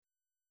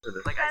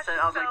Like I said,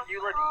 I was like,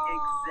 you look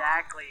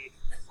exactly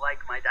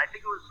like my dad. I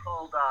think it was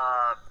called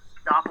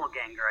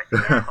Doppelganger. I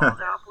think it was called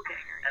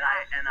Doppelganger.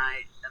 And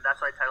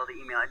that's why I titled the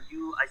email. And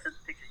I sent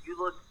the picture. You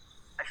look.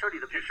 I showed you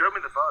the picture. You showed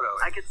me the photo.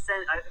 I could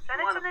send. If you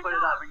want to put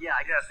it up, yeah,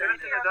 I can send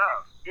it to the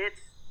dog.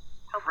 It's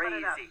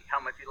crazy how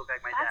much you look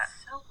like my dad.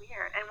 That's so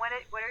weird. And where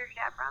are your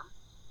dad from?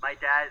 My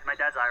dad's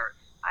Irish.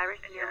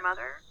 Irish, and your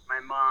mother? My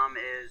mom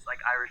is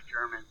like Irish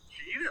German.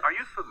 Are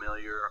you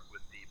familiar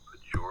with the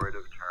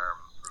pejorative term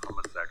for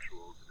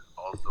homosexuals that is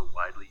also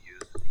widely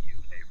used in the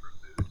UK for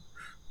food?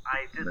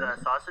 I did the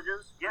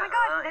sausages. Yeah. Oh my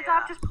God, the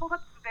dog just pulled up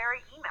the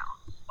very email.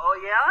 Oh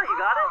yeah, you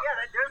got it.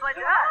 Yeah, there's my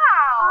dad.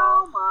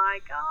 Wow. Oh my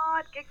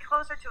God, get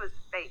closer to his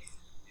face,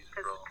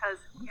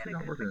 because get a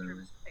good picture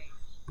of his face.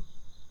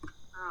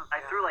 Oh,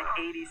 I threw like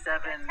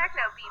 87.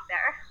 Techno beat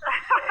there.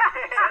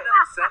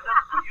 Send him.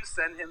 Will you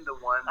send him the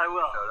one? I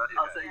will.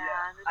 I'll say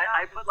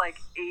I put like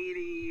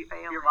 80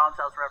 your mom's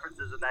house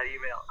references in that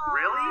email. Aww.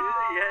 Really?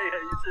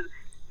 Yeah. You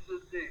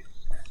should see.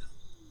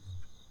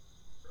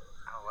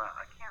 Oh wow.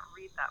 I can't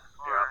read that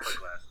far. Here, I'll put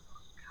glasses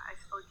on. I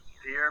still can't.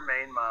 Dear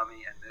Main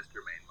Mommy and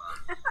Mr. Main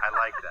Mommy, I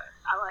like that.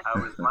 I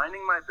was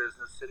minding my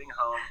business, sitting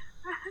home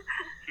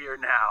here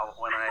now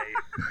when I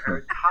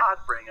heard Todd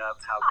bring up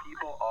how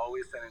people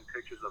always send in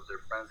pictures of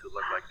their friends who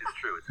look like it's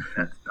true.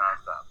 That's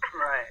nonstop.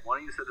 Right.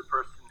 One of you said the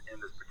person in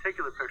this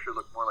particular picture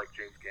looked more like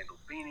James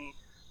Gandolfini,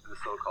 the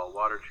so-called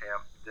water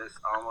champ. This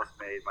almost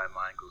made my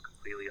mind go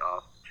completely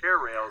off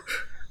chair rails.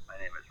 My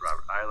name is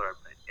Robert Eiler.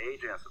 I played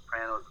AJ on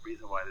Sopranos. The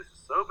reason why this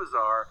is so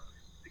bizarre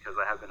is because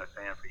I have been a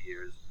fan for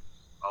years.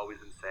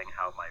 Always been saying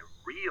how my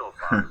real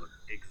father looks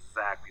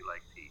exactly like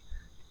T.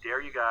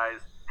 Dare you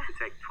guys to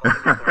take 20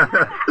 to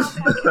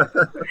 30 minutes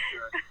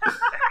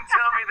and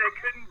tell me they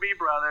couldn't be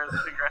brothers.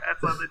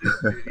 Congrats on the new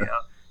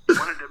studio. You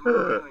wanted to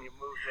move in and you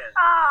moved in.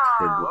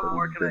 What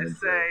more can I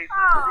say?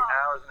 For the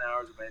hours and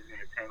hours of amazing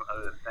entertainment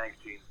other than thanks,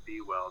 Jeans.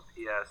 Be well.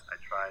 P.S. I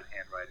tried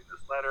handwriting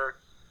this letter,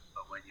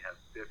 but when you have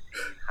 15,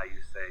 how you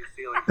say,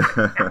 ceiling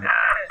fan.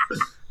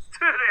 It's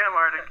too damn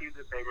hard to keep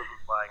the paper from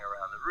flying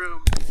around the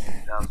room.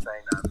 Now I'm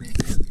saying not me.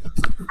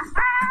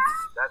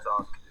 That's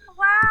awesome, dude.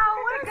 Wow,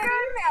 what a good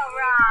email,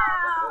 Rob.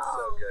 That's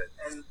so good.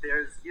 And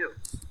there's you.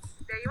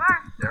 There you are.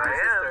 There I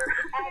am.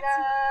 And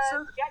So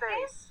Jet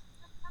face.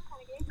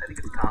 I think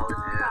it's college,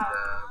 and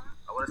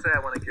I want to say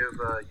I want to give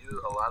you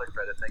a lot of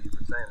credit. Thank you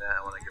for saying that.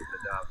 I want to give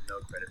Nadav no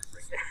credit for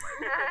bringing it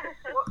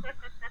to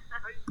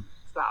my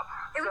Stop.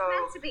 It was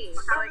meant to be.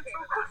 That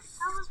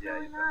was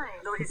really nice.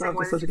 No, he's That saying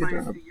was why such a did you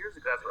good find job. it 2 years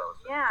ago? That's what I was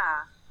saying.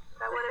 Yeah,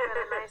 that would have been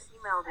a nice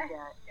email to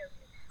get.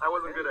 I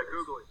wasn't good at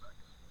Googling back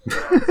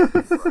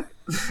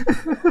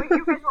Wait,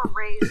 you guys were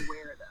raised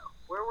where though?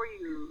 Where were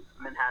you?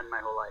 Manhattan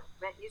my whole life.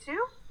 You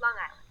too? Long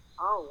Island.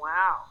 Oh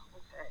wow.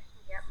 Okay.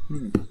 Yep.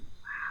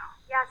 Wow.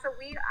 Yeah, so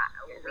we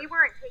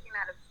weren't taken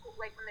out of school.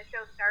 Like when the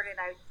show started,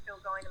 I was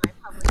still going to my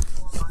public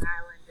school in Long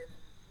Island, and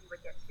we would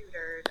get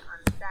tutored on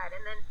set.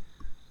 And then,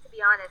 to be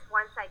honest,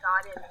 once I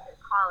got into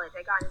college,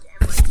 I got into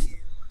NYU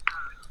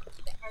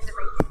the end of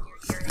my junior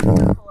year, and I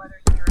took a whole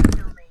other year of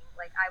filming.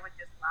 Like I would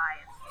just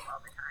lie in school all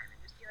the time and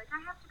just be like,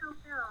 I have to go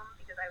film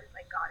because I was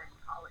like got in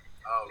college.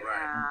 Oh,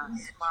 right.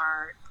 Yeah,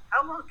 smart.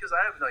 How long? Because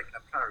I'm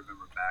trying to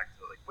remember back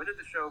to when did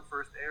the show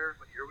first air?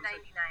 What year was 99.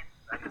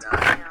 it?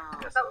 99.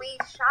 Yeah. Yes, But we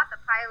shot the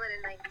pilot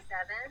in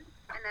 97,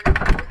 and then a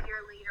whole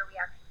year later, we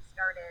actually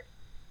started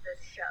the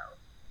show.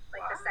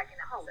 Like the second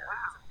episode. It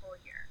was a full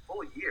year.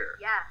 Full year?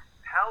 Yeah.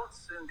 How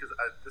soon, because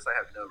this I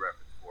have no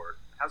reference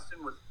for, how soon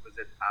was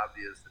it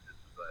obvious that this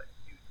was a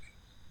huge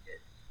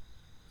hit?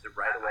 Was it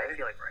right away? I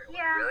feel like right away.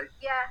 Yeah. Really?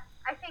 Yeah.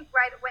 I think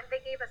right when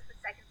they gave us the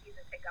second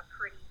season pickup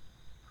pretty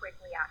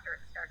quickly after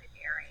it started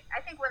airing. I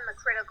think when the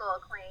critical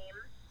acclaim.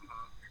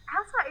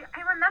 Also,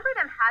 I remember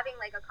them having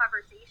like a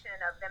conversation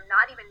of them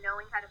not even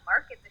knowing how to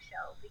market the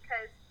show,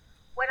 because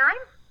what I'm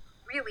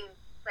really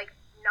like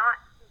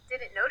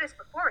didn't notice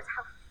before is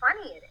how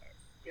funny it is.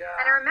 Yeah.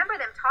 And I remember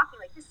them talking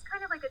like this is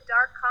kind of like a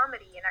dark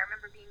comedy, and I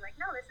remember being like,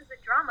 no, this is a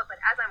drama.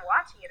 But as I'm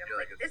watching it, I'm You're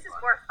like, like, this it's is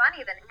funny. more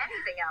funny than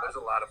anything else. There's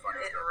a lot of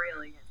funny It stuff.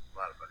 really is. A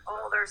lot of funny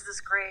Oh, stuff. there's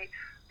this great.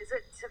 Is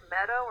it to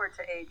Meadow or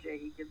to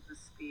AJ? He gives the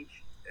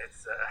speech.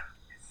 It's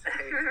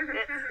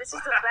This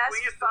is the best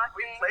we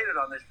played it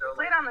on this show.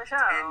 Played on the show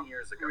 10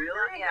 years ago.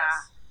 Really? Yes.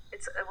 Yeah.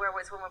 It's when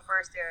it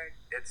first aired.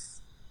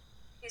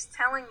 He's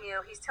telling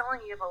you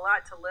you have a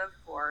lot to live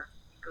for.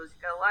 He goes, you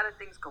got a lot of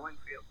things going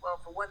for you.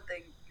 Well, for one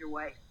thing, you're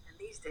white, and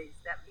these days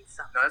that means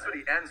something. No, that's what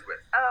he ends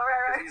with. Oh,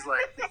 right. He's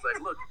like,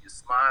 look, you're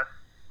smart.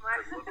 Smart.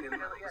 Good looking.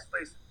 Let's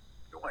face it,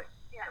 you're white.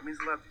 Yeah. That means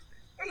a lot these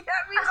days.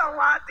 That means a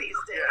lot these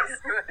days.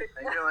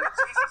 Yeah. And you're like,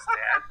 Jesus,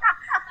 Dad.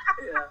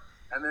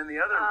 Yeah. And then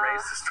the other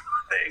racist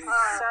thing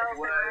so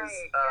was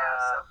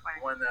so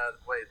funny. when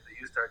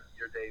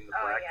you're dating the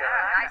Oh black yeah,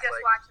 guy. I just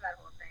watched that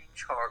whole thing.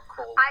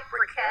 Charcoal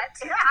briquette.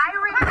 briquette.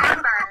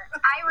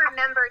 I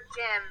remember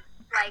Jim,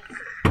 like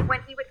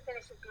when he would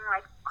finish it being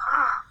like,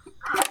 oh,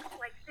 fuck,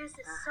 like this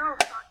is so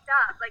fucked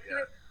up. Like he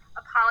was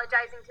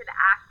apologizing to the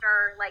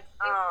actor, like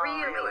it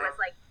really was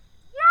like,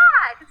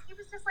 yeah, because he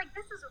was just like,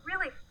 this is a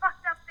really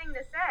fucked up thing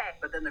to say.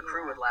 But then the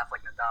crew would laugh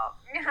like Nadav.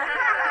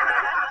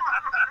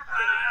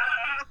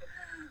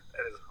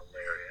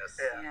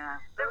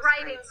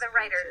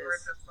 writers were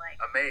just like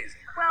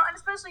amazing. Well, and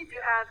especially if you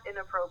have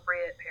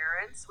inappropriate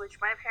parents, which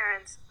my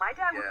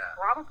dad would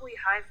probably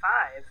high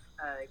five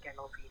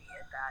Gandolfini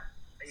at that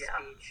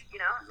speech.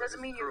 You know, it doesn't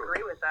mean you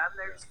agree with them;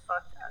 they're just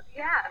fucked up.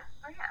 Yeah.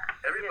 Oh yeah.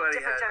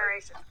 Everybody different had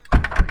generation.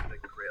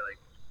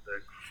 The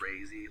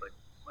crazy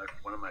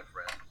one of my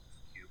friends,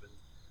 Cuban.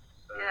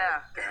 Yeah.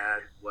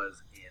 Dad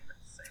was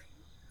insane,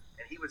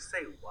 and he would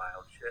say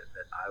wild shit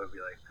that I would be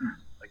like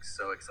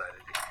so excited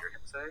to hear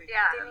him say.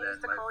 Yeah. And Did he then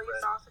used to my call you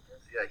friend-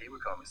 sausages? Yeah, he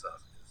would call me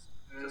sausages.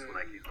 Just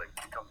when he's like,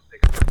 come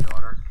pick up your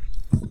daughter.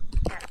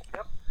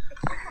 Yep.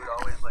 He would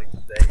always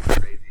say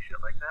crazy shit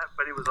like that,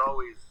 but it was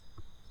always,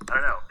 I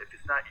don't know, if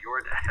it's not your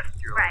dad,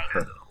 you're Right.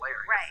 like, this is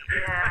hilarious. Right.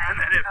 Yeah. And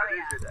then if Oh, it is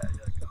yeah. your dad,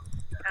 you're like, oh.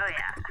 Oh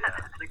yeah.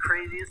 The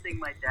craziest thing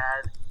my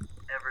dad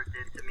ever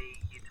did to me,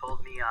 he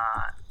told me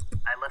I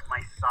left my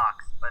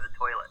socks by the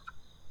toilet.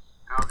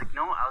 And I was like,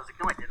 no, I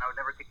didn't. I would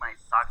never take my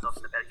socks off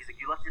in the bed. He's like,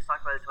 you left your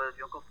socks by the toilet.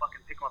 You don't go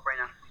fucking pick them up right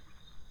now.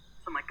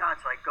 So I'm like, God.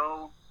 So I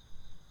go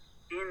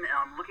in and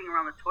I'm looking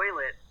around the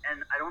toilet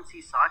and I don't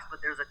see socks, but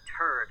there's a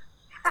turd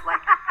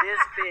like this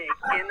big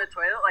in the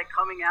toilet, like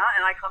coming out.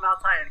 And I come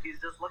outside and he's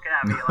just looking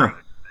at me like,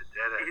 I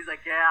did it. he's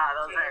like, yeah,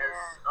 those I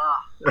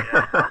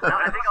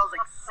think I was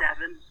like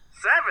 7.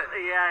 7?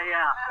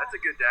 Yeah. That's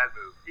a good dad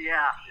move.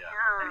 Yeah.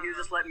 Yeah. And he was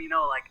just letting me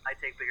know, like, I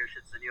take bigger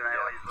shits than you, and I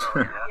always will.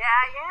 Yeah. Yeah,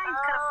 he's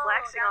kind of Oh,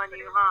 flexing that's on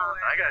what you, it's huh? for.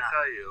 I gotta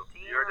tell you,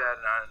 your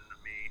dad and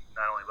me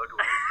not only look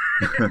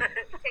alike.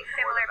 Take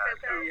similar More than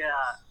photos. that.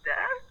 Yeah.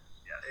 Dad?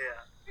 Yes.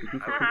 Yeah.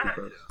 I would do that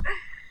too.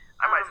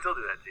 I might still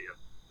do that to you.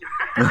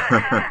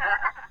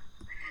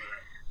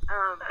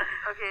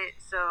 Okay,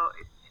 so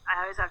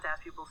I always have to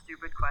ask people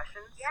stupid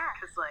questions. Yeah.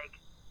 Because,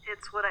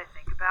 it's what I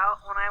think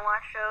about when I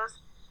watch shows.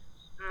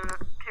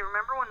 Okay,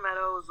 remember when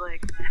Meadow was,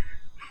 just,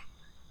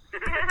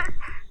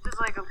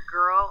 a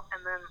girl,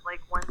 and then,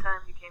 one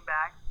time you came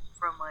back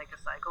from, a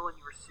cycle and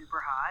you were super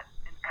hot,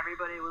 and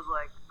everybody was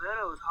like,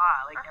 Meadow's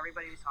hot.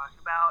 Everybody was talking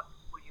about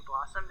when you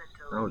blossomed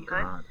into Oh,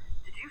 ladyhood. God.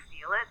 Did you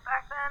feel it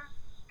back then?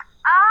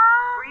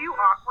 Were you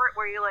awkward?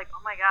 Were you like,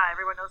 oh my god,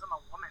 everyone knows I'm a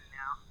woman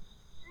now?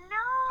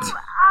 No.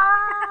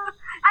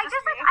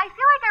 I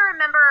feel like I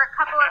remember a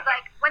couple of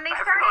when they I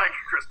started. feel like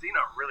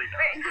Christina really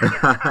knows.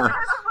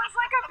 Because it was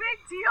a big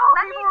deal.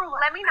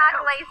 Let me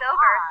not glaze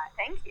over.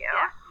 Thank you.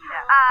 Yeah.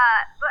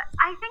 But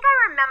I think I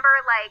remember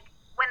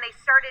when they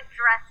started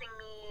dressing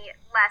me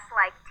less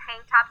like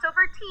tank tops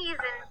over tees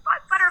and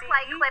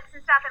butterfly See? clips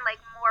and stuff and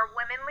more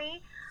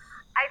womanly.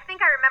 I think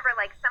I remember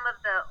some of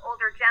the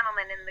older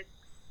gentlemen in the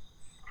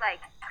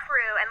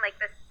crew and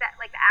the set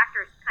the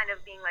actors kind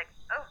of being like,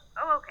 oh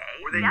okay,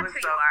 Were they that's doing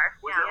who you stuff? are.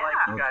 Was Yeah. it like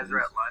you Yeah. guys are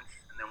at lunch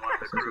and then one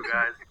of the crew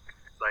guys is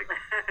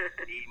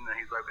eating and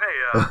he's like,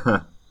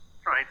 hey,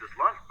 trying to eat this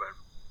lunch, but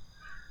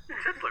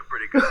your tits look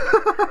pretty good.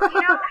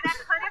 That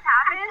could have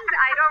happened.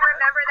 I don't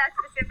remember that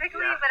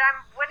specifically, Yeah. but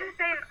I wouldn't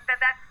say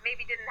that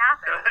maybe didn't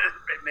happen.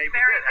 It maybe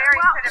Very, did very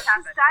happen. could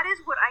have happened. That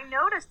is what I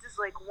noticed is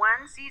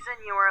one season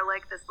you were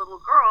this little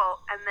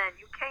girl, and then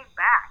you came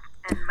back,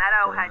 and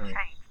Meadow had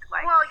changed.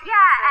 Well,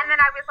 yeah, and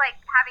then I was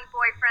having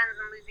boyfriends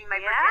and losing my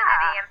Yeah.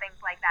 virginity and things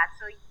like that.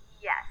 So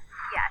yes,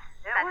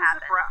 It that was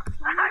happened. rough.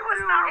 I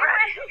was not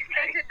ready.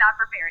 They did not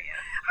prepare you.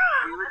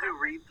 We would do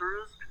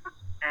read-throughs,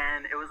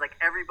 and it was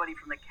everybody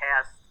from the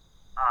cast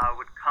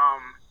would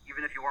come,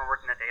 even if you weren't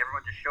working that day.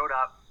 Everyone just showed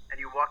up,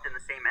 and you walked in the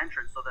same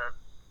entrance. So the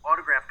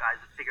autograph guys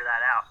would figure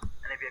that out,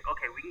 and they'd be like,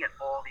 okay, we can get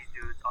all these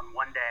dudes on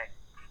one day,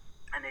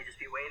 and they'd just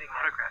be waiting.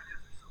 Autograph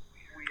dudes are so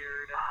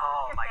weird.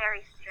 Oh my,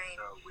 Very strange.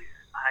 So weird.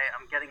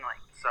 I'm getting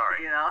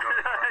Sorry.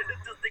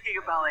 just thinking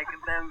about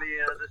them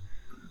being,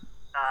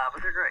 but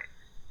they're great.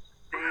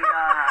 They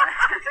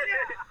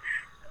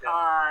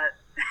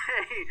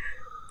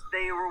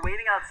they were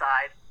waiting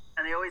outside,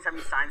 and they always have me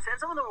sign. And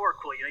some of them were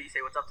cool. You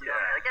say what's up to them.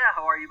 Yeah. You're yeah,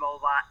 how are you, blah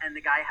blah blah. And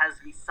the guy has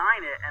me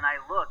sign it, and I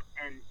look,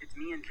 and it's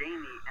me and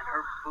Jamie, and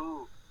her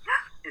boob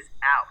is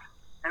out,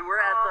 and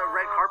we're at the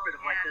red carpet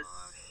of this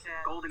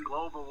Golden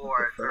Globe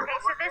Awards. What the Okay,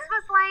 so this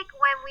was when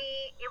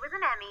it was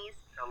an Emmys.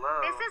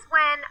 Hello. This is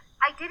when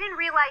I didn't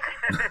realize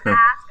you could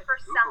ask for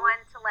someone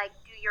to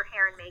do your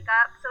hair and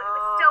makeup. So it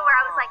was still where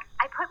I was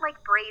I put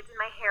braids in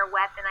my hair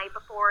wet the night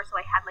before, so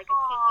I had a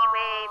kinky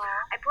wave.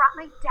 I brought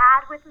my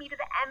dad with me to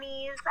the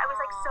Emmys. I was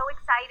so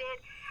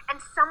excited.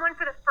 And someone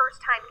for the first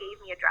time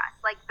gave me a dress.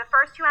 The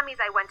first 2 Emmys,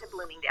 I went to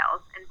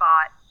Bloomingdale's and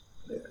bought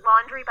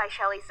Laundry by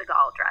Shelley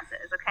Segal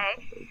dresses,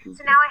 okay?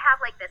 So now I have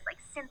this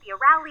Cynthia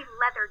Rowley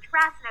leather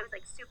dress, and I was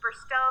super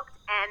stoked,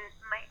 and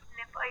my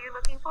nipple, are you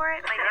looking for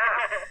it?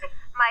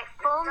 My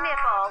full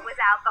nipple was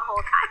out the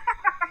whole time.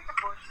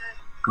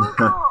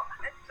 Google.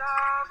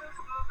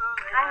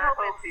 I hope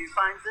it's he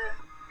finds it.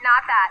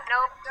 not that.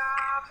 Nope.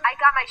 I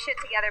got my shit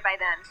together by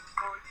then.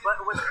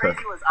 But what's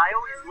crazy was I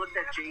always looked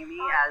at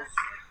Jamie as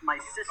my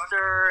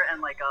sister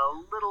and a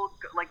little,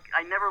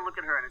 I never looked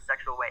at her in a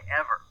sexual way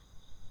ever.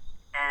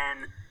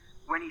 And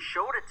when he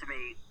showed it to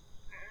me,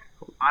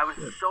 I was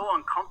so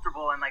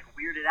uncomfortable and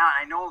weirded out.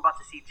 I know I'm about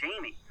to see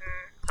Jamie.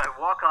 So I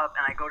walk up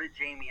and I go to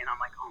Jamie and I'm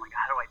like, oh my God,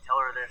 how do I tell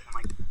her this? I'm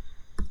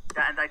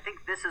and I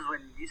think this is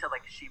when you said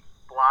she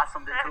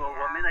blossomed into a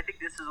woman. I think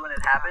this is when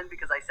it happened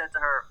because I said to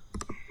her,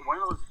 one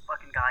of those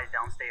fucking guys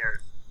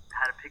downstairs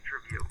had a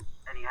picture of you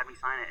and he had me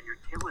sign it and your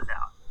tit was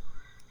out.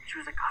 And she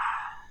was like,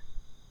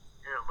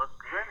 did it look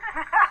good?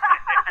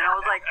 And I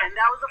was like, and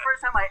that was the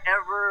first time I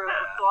ever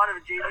thought of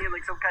Jamie in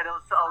like some kind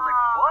of, so I was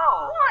like,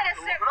 whoa.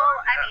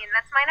 I mean,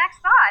 that's my next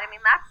thought. I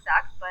mean, that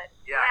sucks, but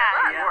it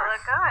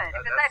look good.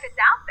 If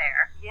it's out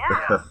there.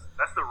 Yeah.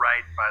 That's the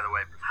right, by the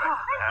way,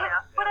 perspective to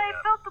have. But I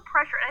felt the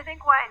pressure, and I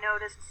think why I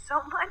noticed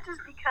so much is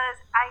because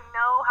I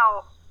know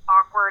how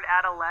awkward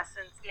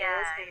adolescence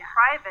is in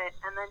private,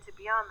 and then to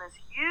be on this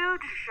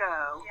huge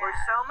show where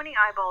so many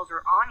eyeballs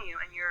are on you,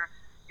 and you're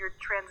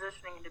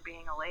transitioning into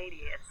being a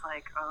lady. It's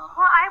like, Well,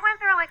 I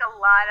went through like a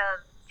lot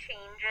of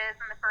changes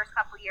in the first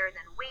couple years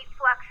and weight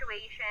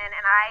fluctuation,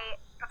 and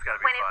That's gotta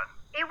be fun.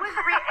 It was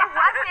it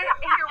wasn't,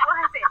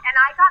 and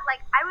I got like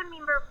I would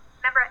remember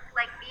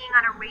like being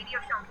on a radio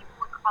show and people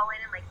would call in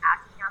and like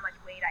ask me how much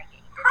weight I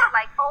gained. And it's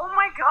like, oh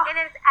my god! And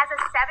as a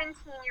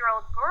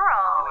 17-year-old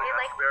girl, it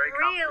like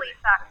really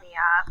fucked me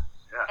up.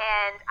 Yeah.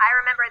 And I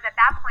remember at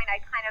that point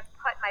I kind of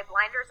put my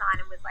blinders on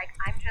and was like,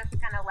 I'm just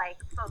gonna like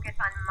focus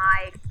on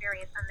my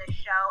experience on this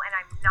show, and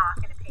I'm not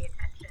gonna pay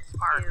attention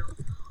to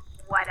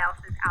what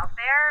else is out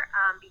there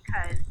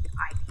because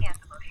I can't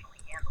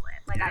emotionally handle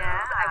it. Like I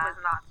was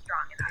not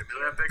strong enough.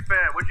 You're a big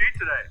fan. What'd you eat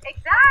today?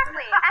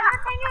 Exactly. And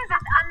the thing is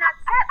on that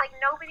set, like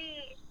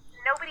nobody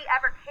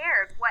ever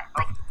cared what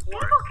like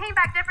people came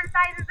back different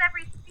sizes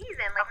every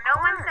season. Like no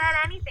one said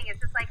anything.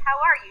 It's just like, how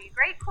are you?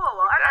 Great, cool.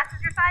 Well, that's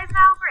your size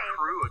now. Great.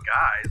 Crew of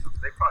guys,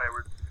 they probably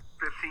were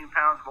 15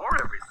 pounds more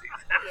every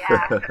season.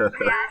 Yeah. It was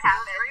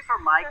great for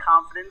my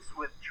confidence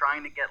with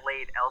trying to get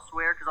laid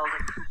elsewhere because I was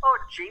like, oh,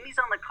 Jamie's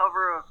on the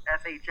cover of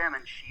FHM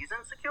and she's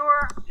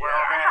insecure.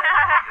 Well, then,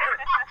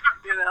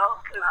 you know,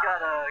 it's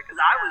gotta. Because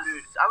I was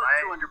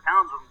 200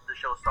 pounds when the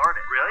show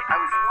started. Really? I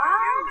was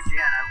huge.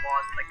 Yeah, and I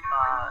lost like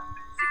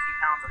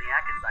 60 pounds on the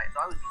Atkins diet, so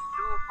I was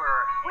super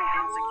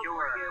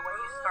insecure. When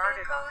you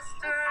started on the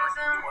show,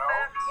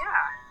 12?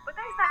 yeah. But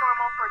that's not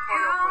normal for a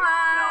 12-year-old boy.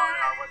 No,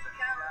 it wasn't.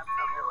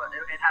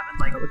 It happened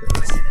like within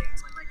my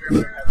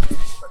grandmother had me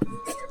every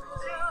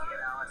day, you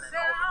know, and then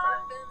all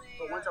of a sudden.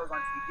 But once I was on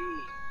TV,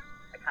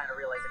 I kind of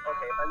realized, like,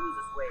 okay, if I lose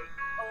this weight,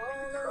 I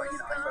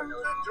started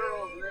noticing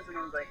girls and this, and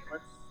I was like,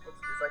 let's.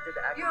 So I did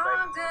the Atkins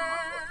diet for 1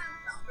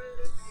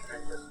 month, and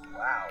then just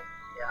wow,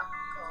 yeah,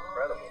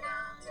 incredible.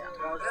 Yeah,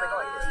 and I was just like,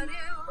 oh, I can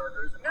eat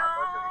burgers and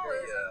hot dogs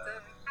every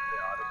day. The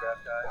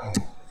autograph guy.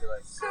 You're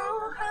like,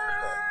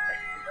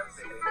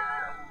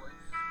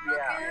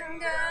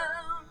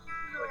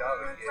 like,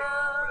 oh,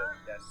 yeah,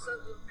 that's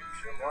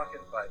I'm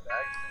walking by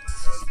bags.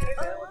 Hey,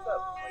 man, what's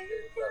up? I'm like,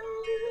 hey,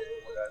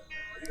 what's up?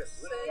 You guys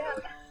live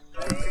here?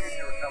 I figured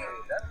you were coming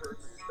to Denver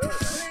for your show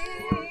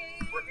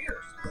tonight. We're here.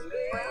 And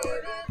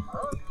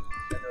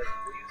they're like,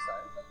 will you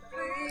sign something?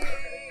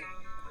 Okay.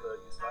 So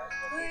you sign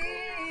something?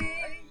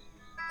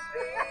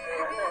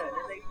 And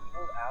then they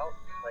pulled out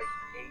like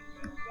 8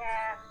 dudes.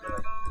 Yeah. They're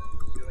like,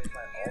 you really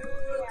sign all of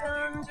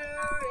them?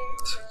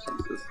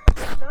 Jesus.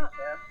 It's not,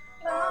 man.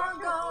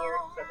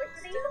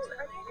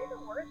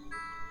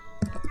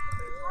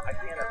 I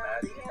can't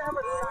imagine. They used to have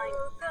us sign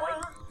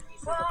white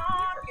pieces of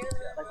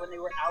paper. Like when they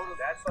were out of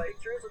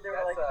pictures, and they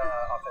were like,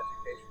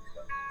 authentication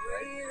stuff,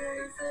 right?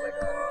 It's like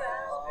a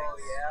piece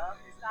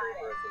of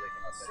paper so they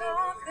can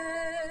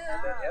authenticate.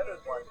 And then the other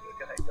one, the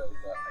guy goes,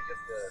 I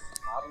guess the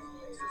model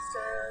name is this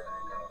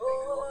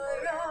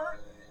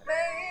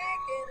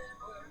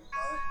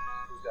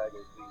guy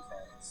goes, please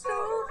hand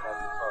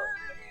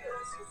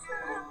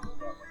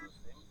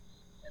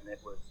and it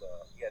was,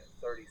 he had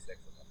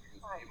 36 of them. He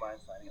goes, do you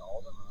mind signing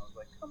all of them? And I was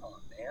like, come on,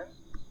 man.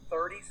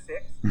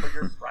 36 for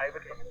your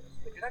private company?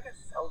 Like, you're not going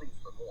to sell these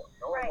for more.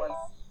 No one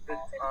wants the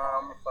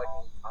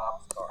fucking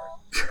Topps card.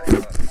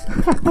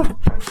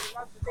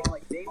 that's the thing,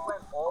 like, they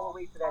went all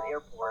the way to that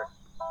airport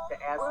to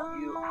ask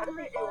you, how did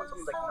they do when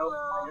someone's like, nope,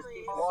 I just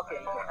keep walking.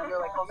 And they're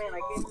like, oh man,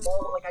 I came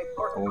all, like, I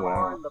parked the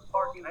car in the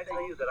parking. Can I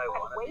tell you that I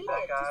want to be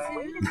that guy? I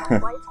waited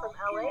for flights from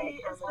LA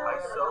and the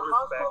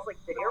hospitals, like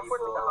the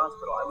airport's like the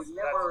hospital. I would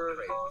never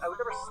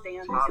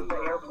stand in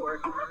the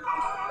airport.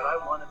 But I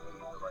want to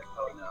be like,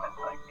 oh no, I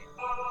can't.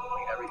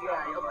 Like every time.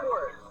 Yeah, of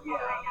course.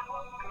 Yeah.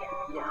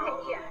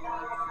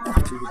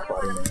 Jesus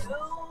Christ.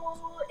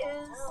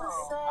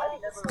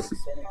 I've never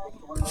been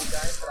into one of those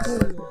guys, but I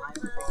was kind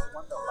of picked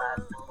one the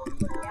last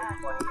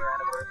 20-year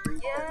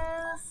anniversary.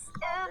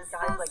 This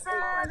guy's like, hey,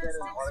 can I get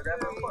an autograph?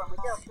 I'm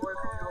like, yeah, of course.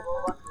 Blah,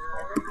 blah, blah.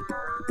 And then,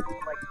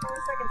 like, 2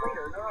 seconds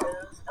later,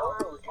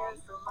 elbows me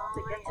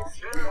to get to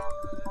jail.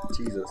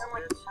 Jesus. And I'm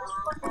like, this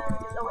fucking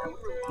thing is, and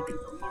we were leaving,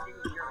 so we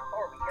didn't share a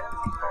car. We get in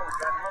the same car, we're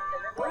driving home,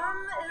 and then, like,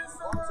 he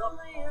walks up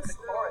to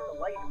the car at the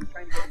light, and we're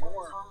trying to get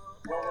more.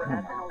 Well, we're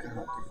at, and I was like,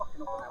 don't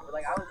fucking open that. But,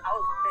 like, I was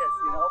pissed,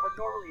 you know? But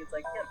normally it's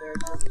like, yeah, they're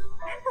just,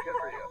 good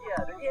for you.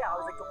 Yeah, I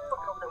was like, don't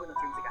fucking open that window.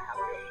 So he was like, I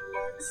have to.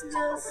 This is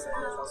open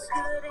that window. So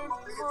I was like,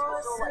 because he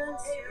was so,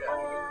 like,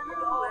 you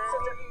know,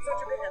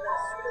 such a bit, and then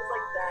as soon as,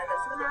 like, that,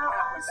 as soon as I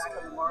went back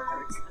on the marker,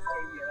 he just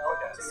gave me an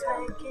elbow.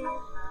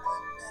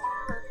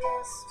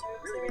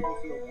 Really made me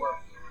feel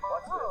worse.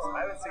 Watch this.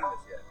 I seen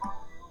this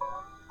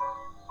yet.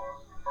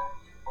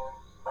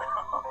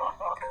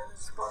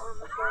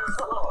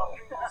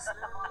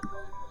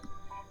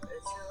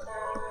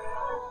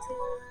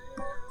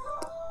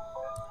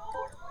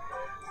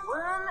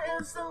 When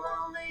is the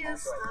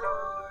loneliest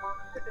number?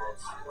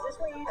 Is this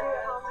what you do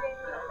at home,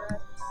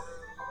 James?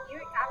 You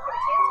after the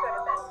kids go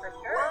to bed for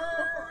sure.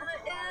 When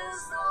is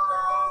the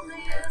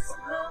loneliest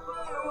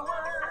number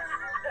one?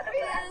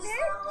 Is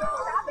the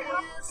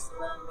loneliest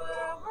number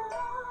one?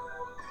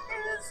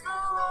 Is the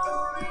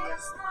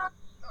loneliest number?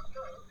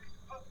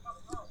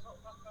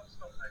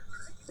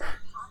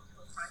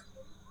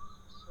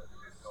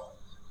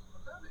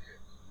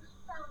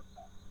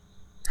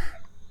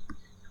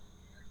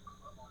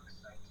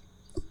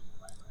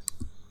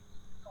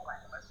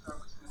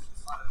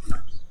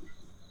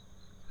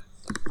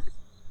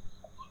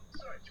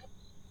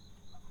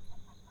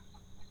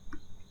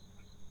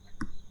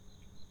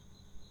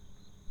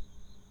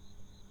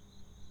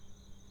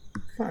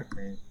 Fuck,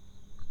 man.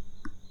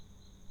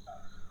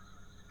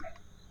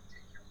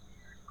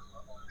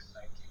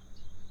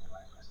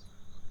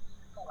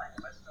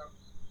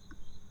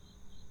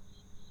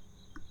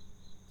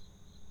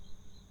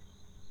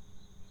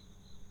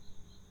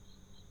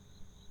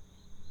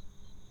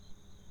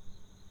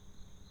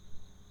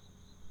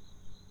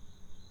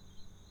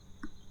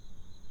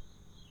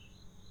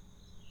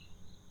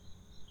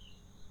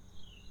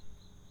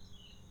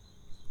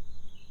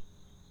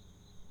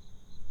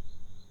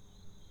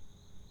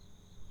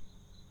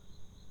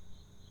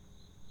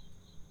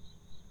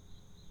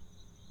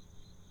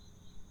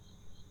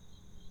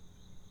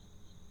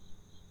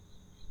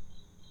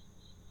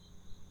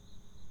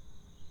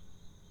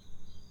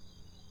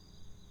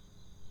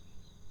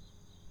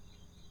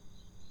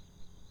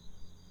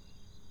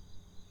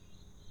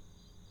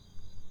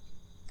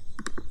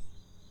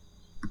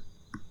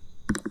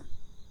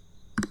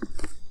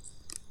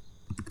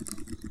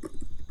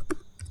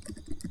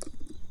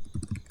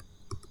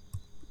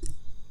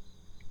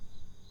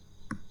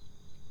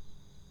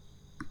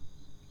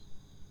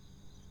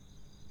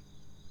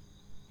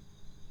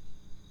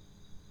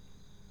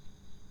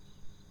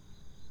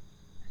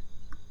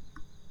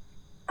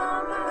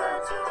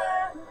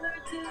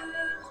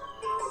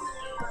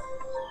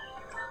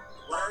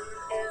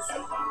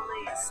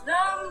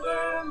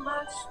 Number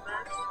much,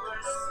 much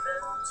worse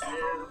than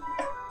two.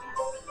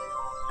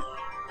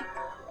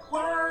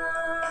 One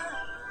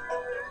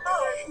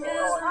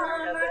is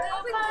number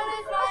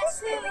divided by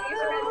two.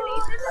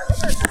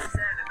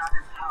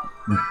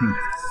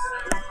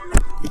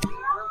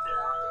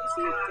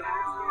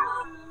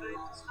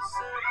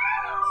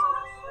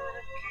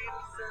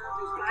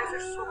 These guys are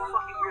so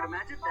fucking weird.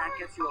 Imagine that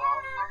gets you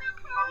off.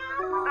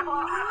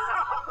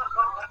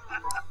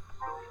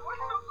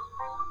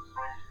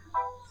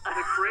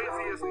 The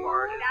craziest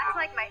part is That's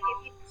like my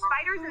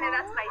spiders in there.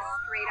 That's my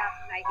straight up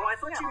night. Oh, I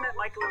thought you meant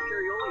Michael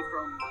Imperioli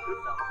from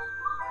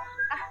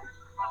Goodfellas.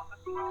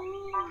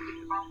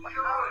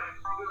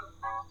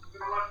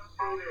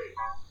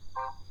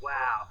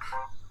 Wow.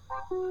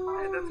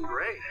 hey, that's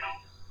great.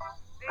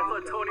 I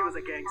thought Tony was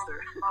a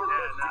gangster.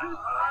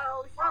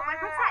 Oh, well,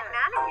 what's that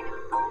mannequin?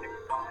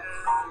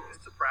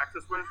 Just to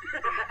practice with.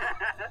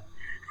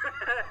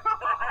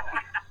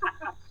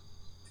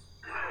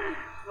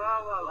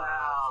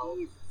 Wow.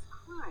 You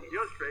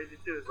know what's crazy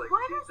too is like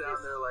What she's is down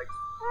this? there like,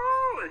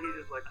 oh, and he's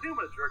just like, I'm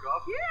gonna jerk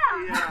off.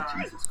 Yeah.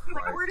 Jesus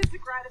Like, Christ. where does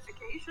the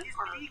gratification He's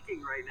from?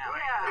 peaking right now.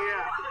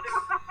 Yeah.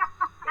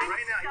 But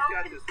right now he's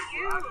got this. It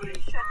should be.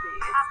 It's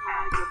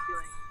not a good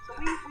feeling. So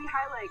we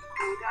highlight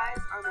cool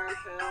guys on our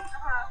show.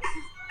 This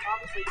is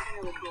obviously kind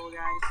of a cool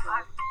guy. So,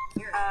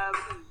 he's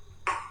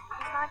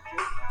not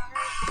just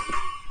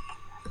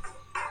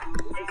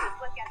This is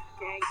what gets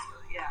gangster.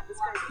 Yeah, this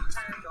guy's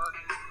dark.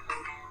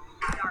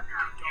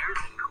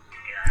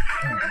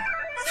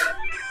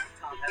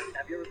 Tom,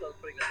 have you ever thought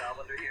of putting a knob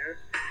under here?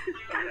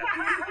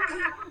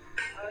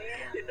 Oh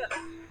yeah.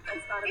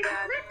 That's not a It's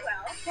bad. lit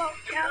well. Well,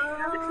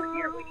 yeah,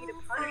 here we need to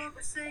punish For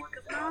the sake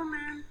of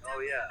moment, Oh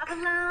yeah. I've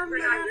allowed We're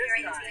me not to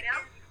hearing think Tino.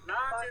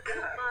 not to the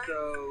point. So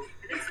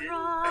he It's didn't,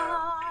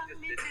 brought he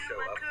me just to didn't show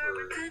my up for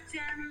current 3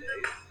 agenda.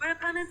 days. Where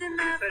upon it He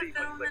never said he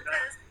found was the like,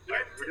 test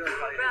right, yet we're to doing go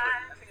funny.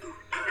 right. I think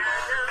And I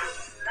know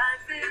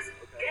life is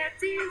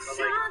getting But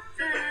like,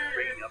 shorter.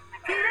 bringing up I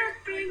can't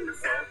bring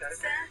myself to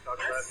set talk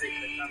the about scene.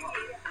 taking time off.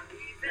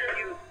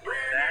 Even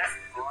when That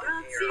it's on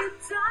brought air. you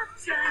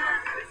torture,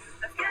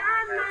 I've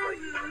got my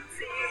routine.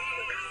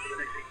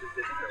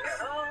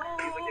 Oh,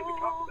 He's like, yeah, we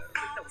talked about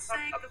it. Like, no, we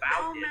talked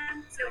about it.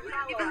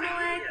 Even though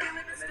I agree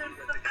with the stuff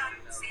about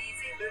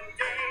seizing the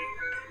day,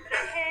 but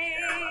I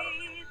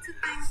hate to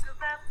think of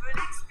effort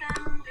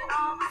expended,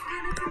 always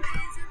feeling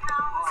amazing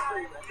how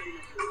time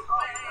flew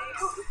away.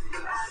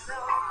 I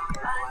know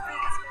life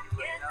is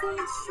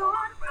getting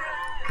shorter.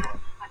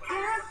 I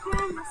can't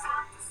bring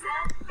myself to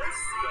set the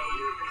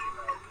scene,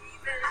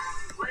 even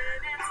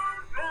when it's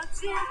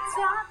approaching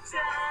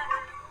torture.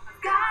 I've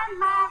got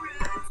my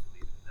roots.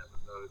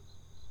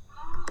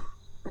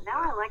 But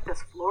now I like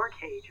this floor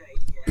cage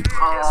idea.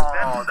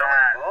 Oh,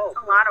 that. Oh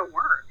lot of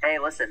work. Hey,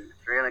 listen,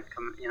 if you're gonna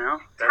come,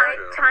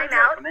 Time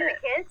out for the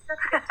kids.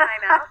 That's a good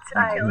time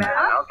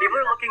out. People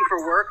are looking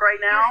for work right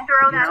now. You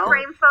throw that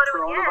frame photo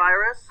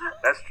coronavirus. again.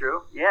 That's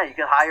true. Yeah, you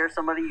could hire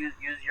somebody. Use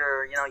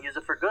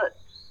it for good.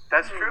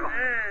 That's true.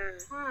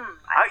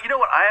 You know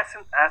what? I asked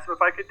him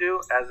if I could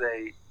do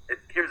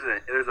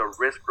there's a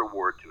risk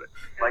reward to it,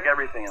 like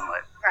everything in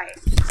life. Right.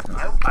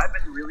 I've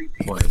been really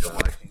deep into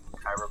watching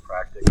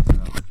chiropractic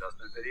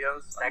adjustment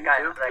videos. That guy,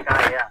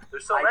 yeah.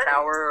 There's so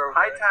Hightower,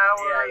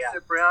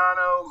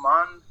 Cipriano,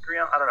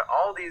 Mondrian. I don't know.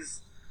 All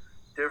these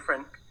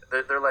different.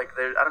 They're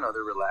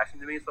relaxing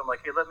to me. So I'm like,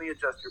 hey, let me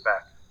adjust your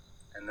back,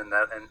 and then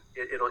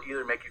it'll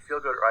either make you feel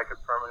good or I could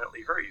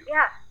permanently hurt you.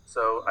 Yeah.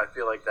 So I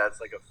feel like that's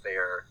like a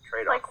fair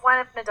trade-off. Like, what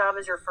if Nadav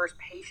is your first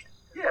patient?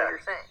 Is what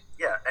you're saying.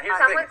 Yeah, and here's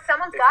the thing.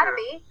 Someone's got to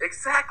be.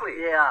 Exactly.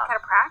 Yeah. Kind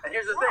of practice. And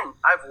here's the thing.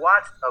 I've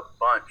watched a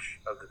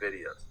bunch of the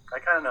videos. I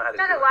kind of know how to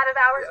do it. Done a lot of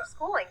hours of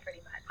schooling, pretty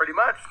much. Pretty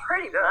much.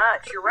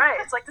 You're right.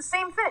 It's like the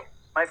same thing.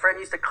 My friend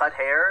used to cut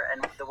hair,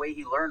 and the way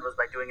he learned was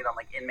by doing it on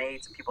like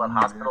inmates and people at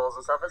hospitals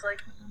and stuff. It's like,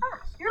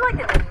 You're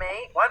like an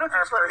inmate. Why don't you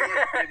just let me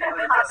give you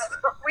an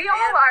adjustment? We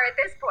all are at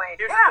this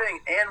point. Here's the thing,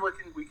 and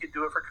we could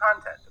do it for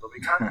content. It'll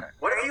be content.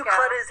 what if you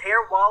cut his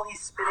hair while he's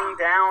spinning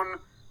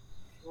down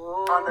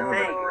on the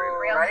thing,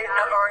 right?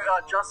 Or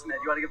adjustment.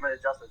 You want to give him an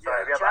adjustment?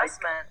 Sorry,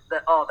 Adjustment.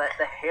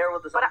 The hair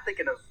with this. I'm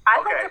thinking of.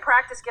 I'd like to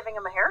practice giving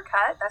him a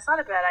haircut. That's not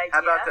a bad idea.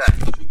 How about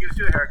that? She gives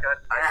you a haircut,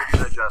 I give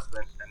you an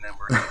adjustment, and then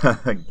we're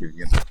give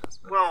you an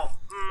adjustment. Well,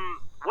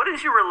 what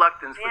is your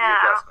reluctance for the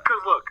adjustment?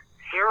 Because look,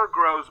 hair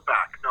grows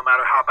back no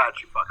matter how bad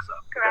she fucks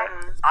up.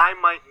 Correct. I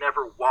might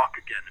never walk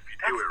again if you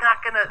do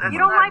it. You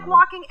don't like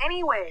walking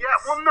anyway. Yeah,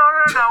 well, no.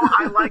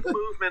 I like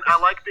movement. I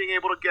like being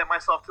able to get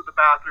myself to the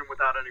bathroom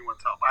without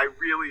anyone's help. I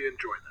really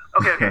enjoy that.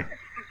 Okay.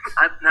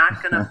 I'm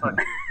not gonna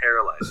fucking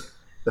paralyze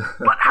you.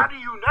 But how do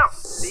you know?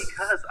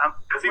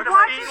 Because you've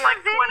watching seen like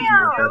 20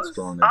 videos. That's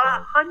strong.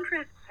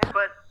 100.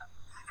 But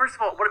first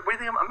of all, what do you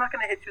think? I'm not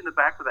gonna hit you in the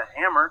back with a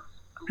hammer.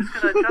 I'm just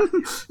gonna adjust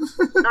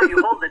you. No, you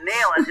hold the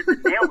nail and hit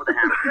the nail with a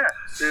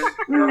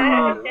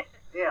hammer.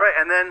 Yeah. Right,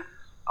 and then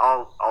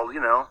I'll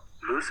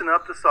loosen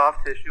up the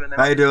soft tissue and then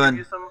How you doing? give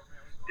you some.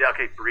 Yeah,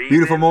 okay, breathe.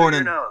 Beautiful in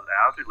morning. Through your nose,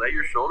 out through, let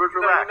your shoulders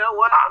No, relax. you know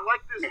what? I like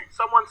this.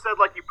 Someone said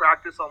like you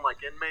practice on like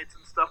inmates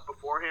and stuff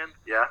beforehand.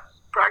 Yeah.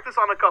 Practice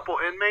on a couple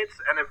inmates,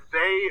 and if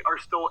they are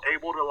still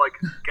able to like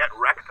get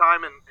rec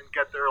time and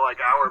get their like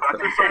hour of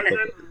exercise in,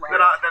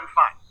 then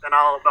fine. Then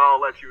I'll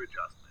let you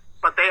adjust.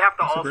 But they have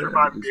to all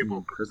survive and be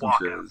able to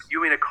walk out. You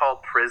mean to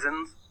call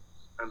prisons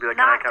and be like,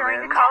 Not can I come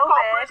during in? the I'll call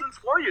COVID. prisons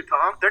for you,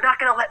 Tom. They're not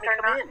gonna let me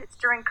come in. It's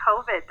during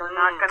COVID. They're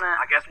not gonna.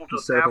 I guess we'll You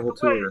just say the have whole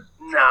to wait. tour.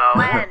 No.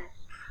 When?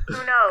 Who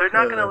knows? They're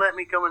not gonna let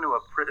me go into a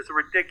prison. It's a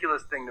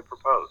ridiculous thing to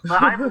propose.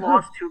 But I've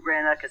lost $2,000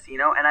 at a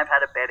casino, and I've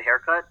had a bad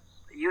haircut.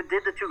 You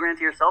did the $2,000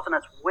 to yourself, and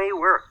that's way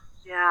worse.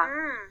 Yeah.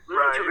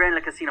 Losing $2,000 at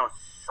a casino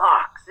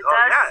sucks. It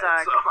does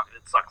suck.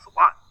 It sucks a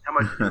lot. How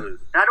much did you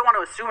lose? And I don't want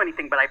to assume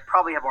anything, but I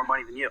probably have more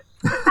money than you.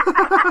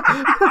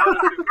 I would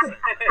assume the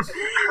same.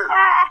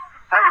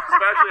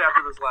 Especially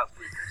after this last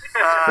week.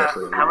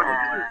 How much did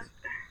you lose?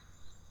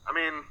 I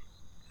mean,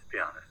 Let's be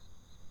honest.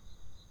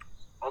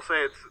 I'll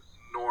say it's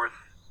north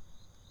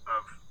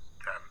of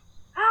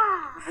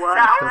 10. What?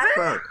 What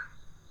the fuck?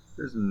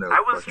 There's no. I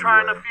was fucking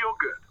trying way. to feel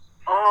good.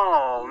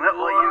 Oh, well, I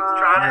was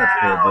trying That's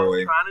to, good, I boy.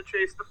 was trying to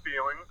chase the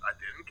feeling. I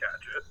didn't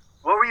catch it.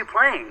 what were you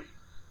playing?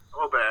 A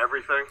little bit of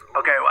everything.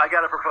 Okay, well, I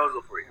got a proposal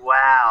for you.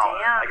 Wow.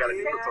 Damn. I got a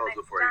good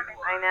proposal for you.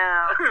 I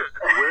know.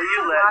 Will you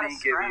a let lot me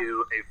of give stress.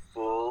 you a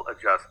full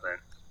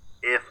adjustment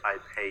if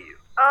I pay you?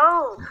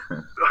 Oh.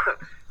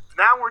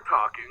 Now we're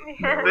talking.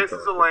 This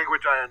is a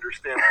language I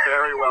understand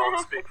very well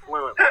and speak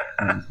fluently.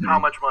 How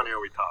much money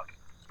are we talking?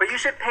 But you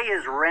should pay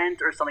his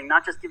rent or something,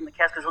 not just give him the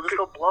cash, because he'll just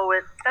go blow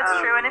it. That's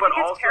true. And if but he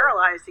gets also-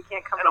 paralyzed, he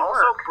can't come And to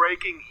also, work.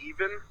 breaking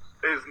even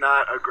is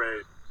not a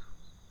great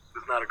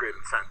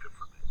incentive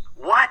for me.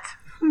 What?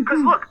 Because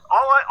look,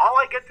 all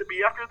I get to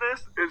be after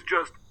this is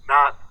just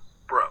not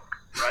broke,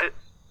 right?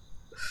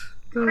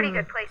 Pretty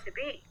good place to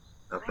be.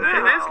 Okay.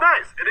 It is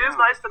nice. It is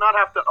nice to not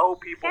have to owe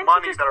people Can't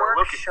money you just that are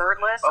work looking.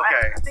 shirtless?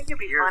 Okay, I think it'd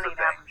be here's funny the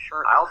to have thing. him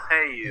shirtless. I'll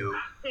pay you.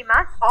 He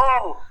must.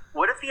 Oh,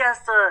 what if he has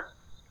to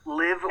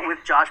live with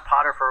Josh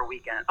Potter for a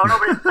weekend? Oh, no,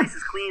 but his place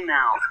is clean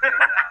now.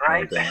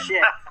 Right? Okay.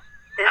 Shit.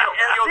 In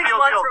 6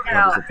 months from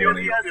now,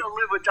 he has to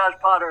live with Josh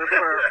Potter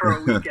for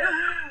a weekend.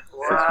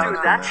 Wow.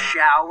 Dude, that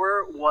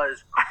shower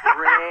was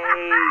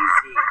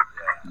crazy.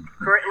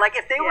 Like,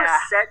 if they were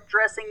set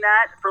dressing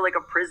that for, like,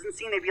 a prison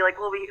scene, they'd be like,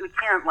 well, we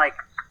can't, like,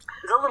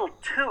 it's a little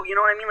too, you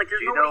know what I mean? Like, there's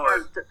Do you nobody know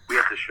has what? We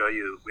have to show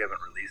you. We haven't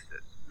released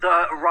it.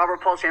 the Robert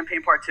Paul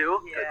Champagne Part 2.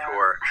 The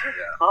tour.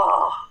 Yeah.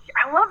 Oh,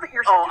 I love that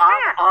you're such a I'm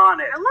fan. on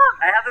it. I love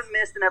I haven't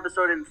missed an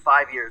episode in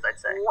 5 years, I'd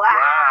say. Wow.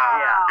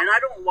 Yeah, and I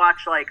don't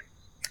watch, like,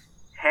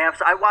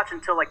 half. I watch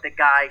until, like, the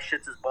guy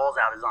shits his balls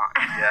out is on.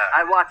 Yeah.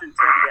 I watch until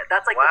the end.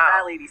 That's like Wow.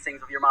 the fat lady sings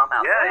with your mom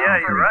house. Yeah, yeah,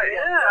 you're right.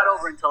 It's not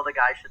over until the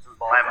guy shits his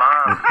balls My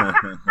out.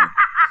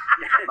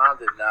 mom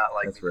did not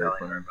like That's me very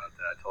telling her funny. about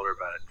that. I told her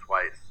about it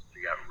twice.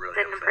 She got really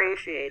Didn't upset.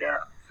 appreciate it.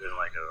 Yeah, Didn't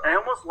like it And I at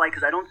all. almost like,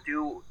 because I don't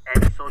do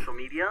any social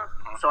media,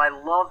 so I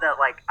love that,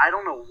 like, I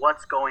don't know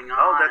what's going on.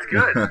 Oh, that's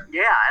good.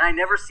 Yeah, and I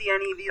never see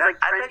any of these, like,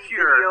 I trendy bet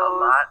you're videos.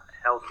 a lot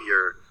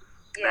healthier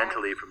Yeah.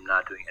 mentally from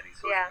not doing any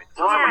social Yeah. media.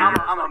 Well, Social I'm,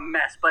 media is I'm a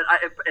mess, but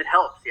it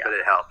helps, yeah. but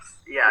it helps.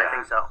 Yeah, I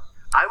think so.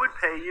 I would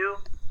pay you,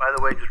 by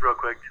the way, just real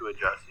quick, to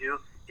adjust you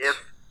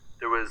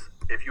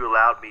if you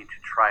allowed me to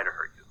try to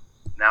hurt you.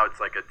 Now it's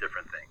like a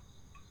different thing.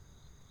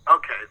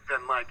 Okay,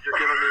 then like you're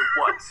giving me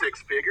what,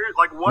 6 figures?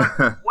 Like what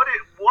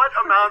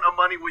amount of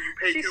money will you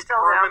pay She's to still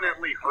down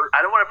permanently hurt?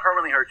 I don't want to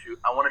permanently hurt you.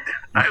 I want to.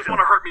 You just want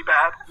to hurt me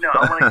bad? No,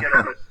 I want to get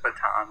a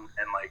baton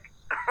and like.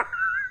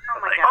 Oh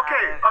my like,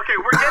 god. Okay,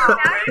 we're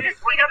getting Now you're just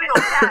we're getting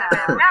feeding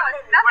a it. That was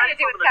nothing to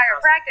do with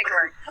chiropractic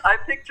work. I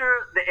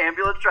picture the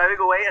ambulance driving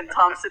away and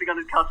Tom sitting on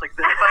his couch like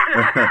this.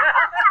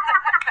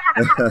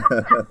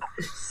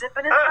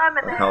 Sipping his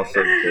lemonade. How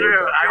so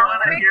True. I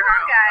want to Big hear tall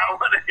him. guy. I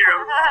want to hear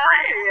him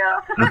scream.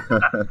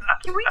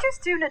 Yeah. Can we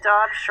just do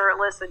Nadav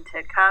shirtless and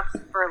tit cups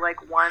for like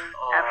one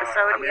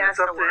episode? I mean, He has it's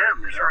up to to wear him,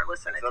 you know?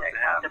 shirtless and a It's up tit to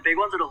cup. The big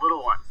ones or the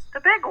little ones?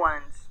 The big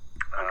ones.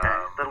 Okay.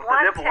 The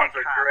One nipple ones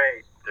tit are cup.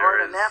 great. Or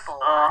There the is- nipple.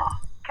 Oh.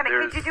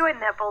 Could you do a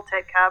nipple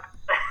tit cup?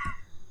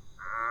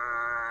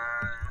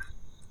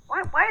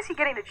 Why is he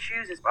getting to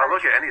choose his Wow,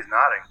 look punishment? at, and he's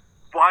nodding.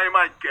 Why am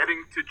I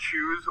getting to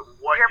choose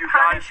what Your you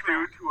guys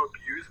punishment. do to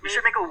abuse We me?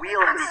 should make a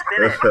wheel and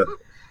spin it.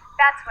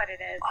 That's what it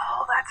is.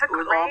 Oh, that's a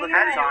With great all the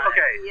How do you, on it.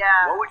 okay,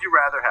 Yeah. what would you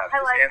rather have? I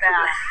Just like answer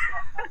that.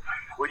 this.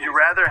 Would you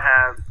rather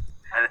have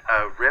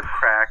a rib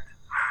cracked,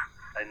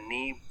 a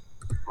knee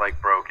like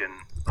broken,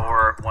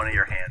 or one of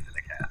your hands in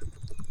a cast?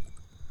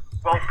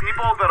 Well,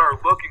 people that are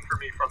looking for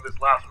me from this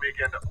last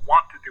weekend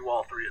want to do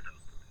all 3 of those.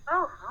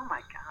 Oh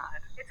my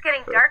god. It's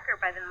getting darker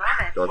by the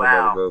moment. Talk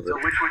Wow. about So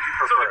it. which would you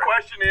So prefer? the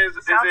question is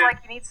Sounds it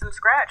like you need some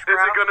scratch, bro.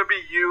 is it going to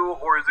be you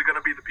or is it going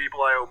to be the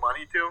people I owe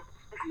money to?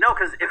 No,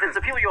 because if it's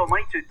the people you owe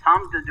money to,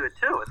 Tom's going to do it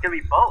too. It's going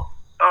to be both.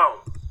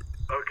 Oh,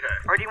 okay.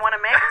 Or do you want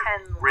to make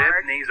 10 Rib,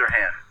 large? knees, or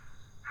hand?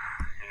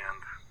 And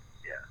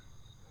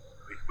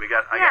We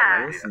got. I got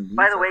Yeah. an idea.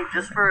 By the way,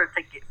 just for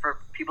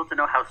people to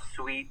know how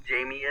sweet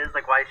Jamie is,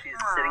 like why she's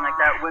sitting like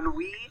that. When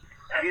we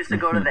used to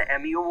go to the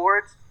Emmy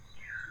Awards,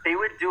 they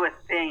would do a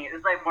thing.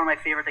 It's like one of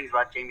my favorite things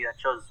about Jamie that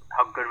shows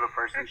how good of a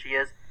person she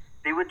is.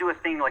 They would do a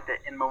thing like the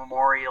in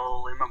memoriam,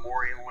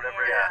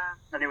 whatever it is.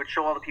 And they would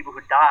show all the people who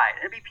died.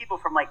 It'd be people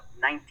from like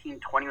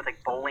 1920 with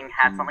like bowling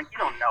hats on. Like you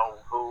don't know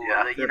who.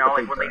 Yeah. You know,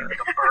 like when they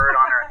take a bird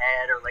on her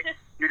head, or like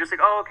you're just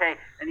like, oh okay.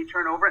 And you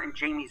turn over and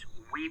Jamie's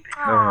weeping.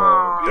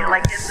 Oh. Yeah,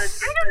 like in the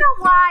I don't know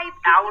why.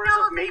 but hours you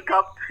know, of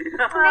makeup.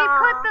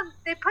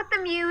 They put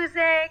the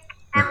music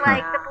and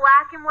like the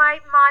black and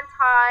white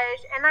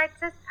montage, and I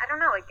don't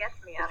know. It gets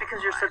me. It's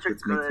because you're such a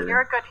It's me good. too.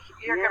 You're a good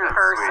Yeah,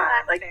 person. sweet.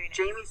 That's Like very nice.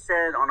 Jamie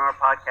said on our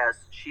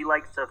podcast, she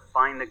likes to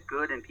find the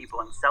good in people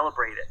and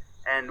celebrate it.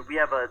 And we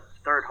have a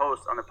third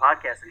host on the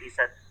podcast, and he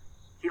said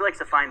he likes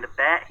to find the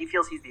bad. He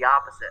feels he's the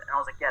opposite. And I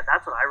was like, yeah,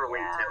 that's what I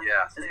relate to.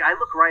 Yeah. It's like, I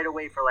look right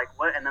away for like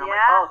what, and then I'm like,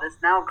 Yeah. oh, this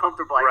now I'm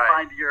comfortable. I Right.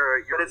 find your.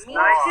 But it's Me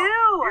nice.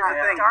 too. Here's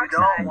the thing: you Dark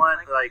don't side.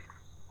 want like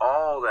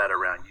all that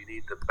around. You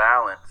need the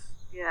balance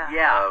Yeah.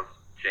 Yeah, of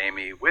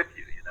Jamie with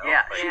you. You know.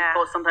 yeah. Like, She Yeah.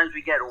 pulls. Sometimes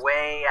we get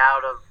way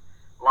out of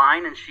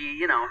line, and she,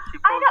 she I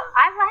pulls. know.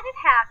 I let it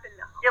happen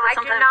though. Yeah, but I do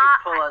sometimes not.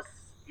 you pull us.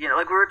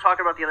 Like we were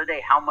talking about the other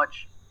day, how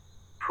much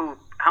food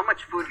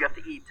you have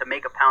to eat to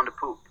make a pound of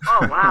poop.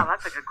 Oh wow,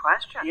 that's a good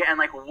question. Yeah, and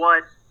like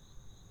what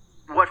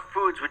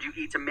foods would you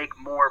eat to make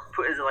more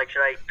poop? Is it like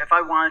if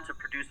I wanted to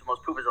produce the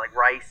most poop, is it like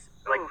rice?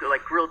 Oof.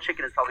 Like grilled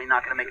chicken is probably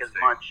not going to make as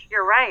much.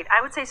 You're right.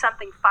 I would say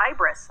something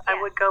fibrous. Yeah.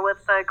 I would go with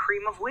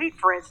cream of wheat,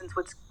 for instance,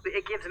 which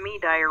it gives me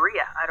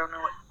diarrhea. I don't know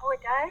what. Oh, it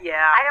does.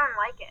 Yeah. I don't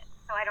like it,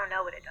 so I don't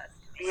know what it does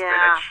to me.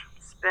 Yeah.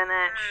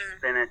 Spinach,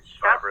 Spinach,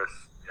 fibrous.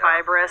 Yeah.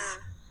 Fibrous.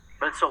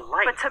 but it's so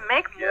light. But to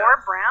make Yeah.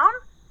 more brown,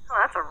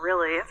 that's a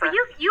really. But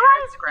you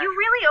guys, scratch. you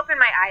really opened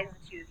my eyes to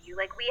two of you.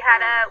 Like we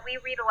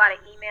read a lot of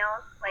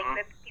emails, like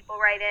that people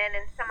write in,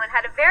 and someone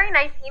had a very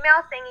nice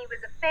email saying he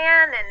was a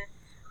fan and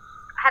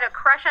had a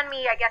crush on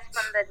me, I guess,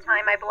 from the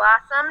time I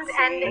blossomed,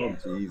 Oh, and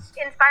jeez.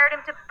 inspired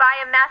him to buy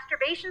a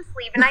masturbation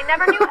sleeve, and I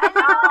never knew what that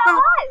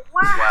was.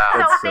 Wow. So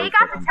That's so they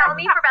got to funny. tell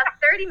me for about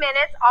 30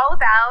 minutes all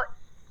about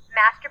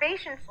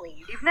masturbation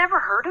sleeves. You've never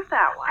heard of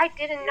that one. I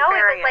didn't You're know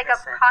it very was like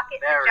innocent. a pocket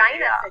Very,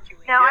 vagina yeah.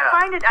 situation. Now Yeah.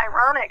 I find it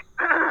ironic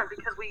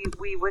because we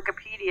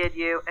Wikipedia'd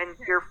you, and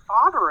your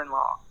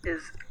father-in-law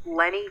is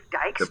Lenny The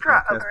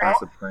Dykstra. podcast Of on all,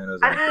 Sopranos.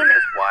 I mean,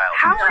 It's wild.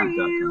 how Yeah. are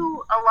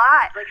you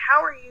alive? Like, how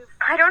are you?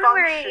 I don't know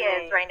where he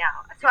functioning? is right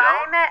now. So You I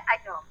don't? met. I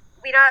know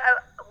we don't.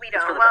 We It's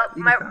for don't. the Well, best.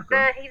 You can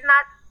talk he's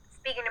not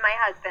speaking to my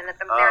husband.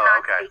 They're Oh,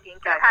 not okay. speaking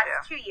for the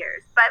Gotcha. past 2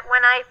 years. But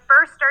when I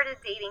first started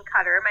dating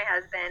Cutter, my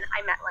husband,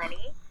 I met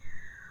Lenny.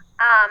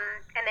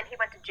 And then he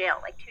went to jail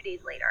like 2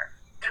 days later.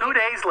 2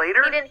 days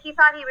later, He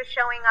thought he was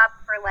showing up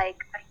for like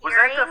a Was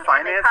that hearing. the and they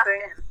finance cuffed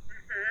thing? him.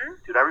 Mm-hmm.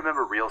 dude, I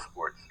remember Real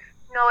Sports.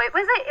 No, it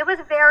was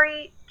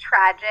very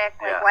tragic,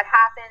 like Yeah. what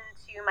happened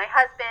to my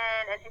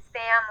husband and his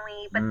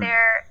family. But Mm.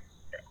 there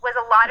was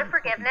a lot of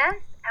forgiveness.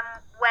 And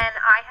when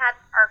I had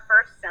our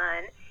first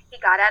son, he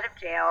got out of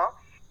jail,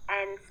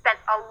 and spent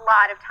a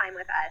lot of time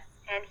with us.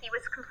 And he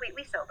was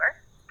completely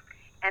sober.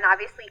 And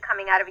obviously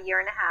coming out of a year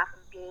and a half of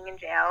being in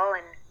jail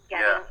and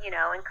getting, you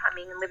know, and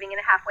coming and living in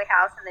a halfway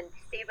house and then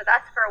stayed with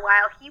us for a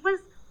while, he was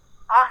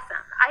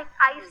awesome.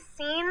 I've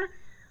seen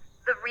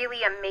the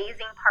really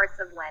amazing parts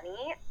of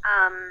Lenny.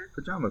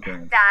 Pajama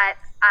Pants. That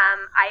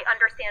I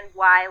understand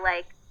why,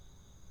 like...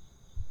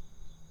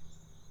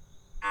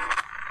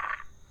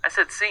 I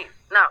said scene.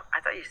 No, I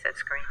thought you said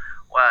screen.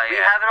 Well, We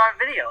yeah. have it on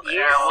video.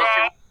 You we'll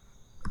say...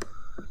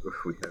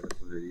 We have a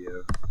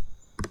video.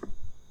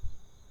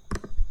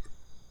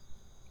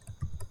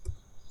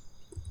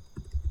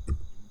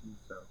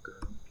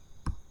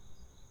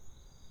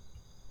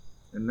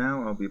 And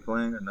now I'll be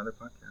playing another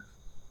podcast.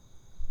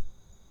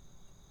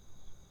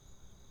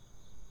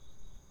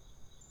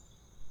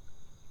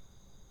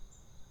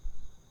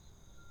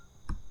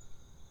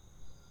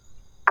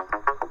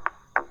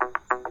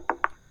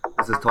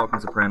 This is Talking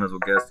Sopranos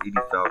with guest Edie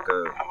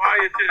Falco. How are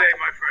you today,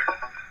 my friend?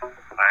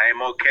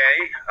 I'm okay.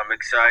 I'm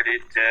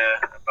excited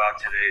about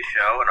today's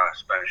show and our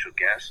special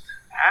guest.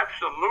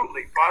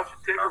 Absolutely,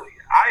 positively.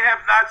 I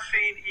have not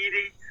seen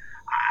Edie.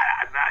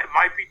 It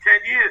might be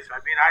 10 years.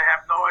 I mean, I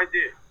have no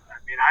idea. I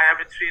mean, I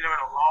haven't seen her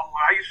in a long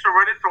while. I used to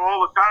run into her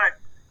all the time.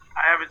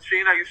 I haven't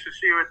seen her. I used to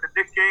see her at the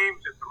Knick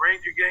games, at the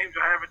Ranger games.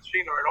 I haven't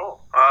seen her at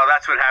all. Well,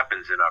 that's what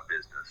happens in our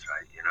business,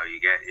 right? You know, you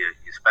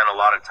spend a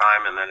lot of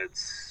time, and then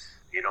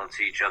you don't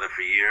see each other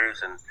for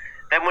years, and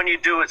then when you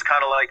do, it's kind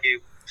of like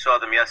you saw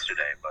them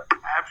yesterday. But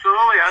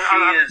absolutely,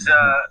 she is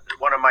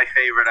one of my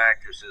favorite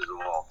actresses of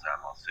all time.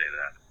 I'll say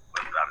that.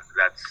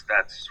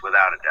 That's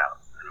without a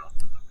doubt. You know?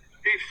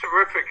 She's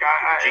terrific.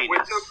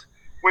 Genius.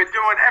 We're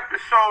doing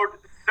episode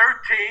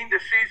 13, the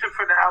season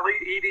finale.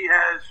 Edie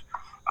has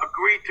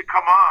agreed to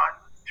come on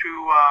to,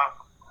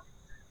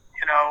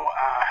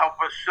 help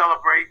us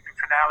celebrate the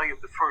finale of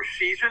the first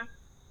season.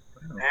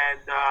 Wow.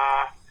 And,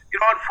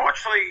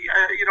 unfortunately,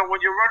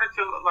 when you run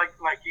into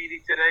like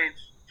Edie today,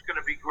 it's going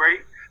to be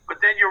great. But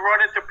then you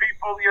run into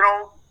people you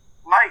don't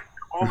like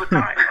all the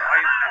time.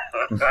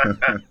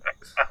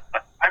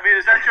 I mean,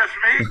 is that just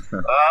me?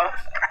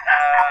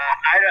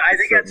 I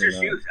think that's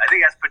just you. I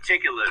think that's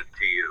particular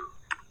to you.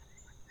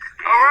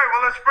 All right,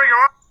 well, let's bring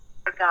her up.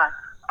 God.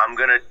 I'm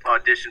going to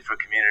audition for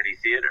community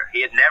theater.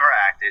 He had never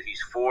acted.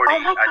 He's 40. Oh,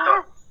 my God. I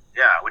thought,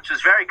 which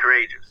is very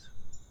courageous.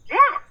 Yeah.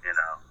 You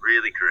know,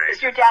 really courageous.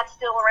 Is your dad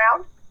still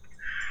around?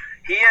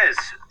 He is.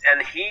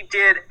 And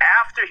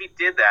after he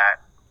did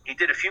that, he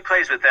did a few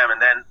plays with them. And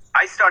then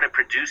I started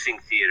producing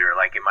theater,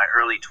 like in my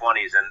early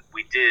 20s. And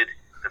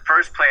the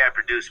first play I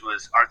produced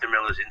was Arthur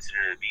Miller's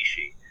Incident at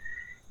Vichy.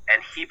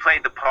 And he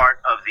played the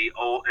part of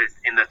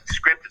in the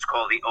script it's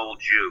called the Old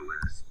Jew,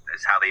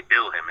 is how they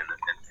bill him. And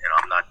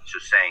I'm not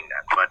just saying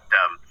that. But,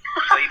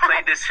 so he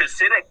played this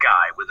Hasidic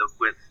guy with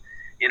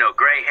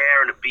gray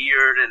hair and a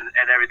beard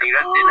and everything. He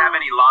didn't have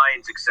any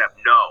lines except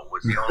no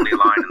was the only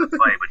line in the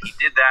play. But he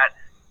did that.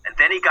 And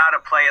then he got a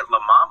play at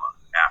La Mama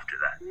after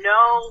that.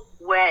 No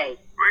way.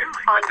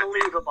 Really?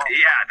 Unbelievable.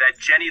 Yeah, that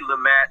Jenny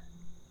Lumet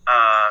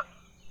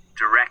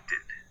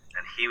directed,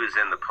 and he was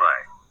in the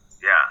play.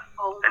 Yeah.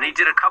 Oh, and he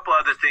did a couple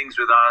other things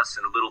with us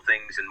and little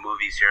things in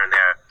movies here and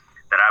there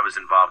that I was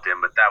involved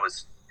in, but that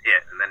was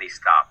it. And then he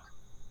stopped.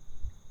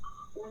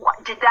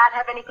 What, did that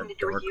have anything to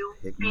do with you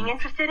being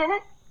interested in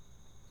it?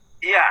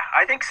 Yeah,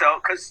 I think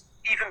so, because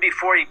even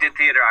before he did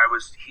theater,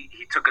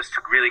 he took us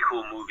to really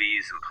cool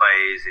movies and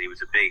plays, and he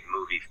was a big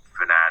movie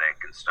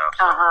fanatic and stuff.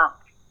 So,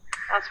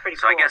 That's pretty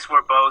so cool. I guess we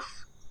both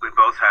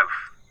have,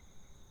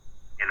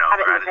 have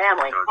it in the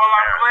family. Well,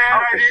 I'm glad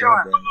I didn't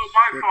follow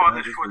my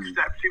father's Shit,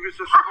 footsteps. He was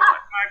a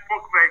smart time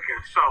bookmaker,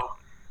 so...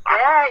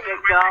 There you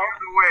go.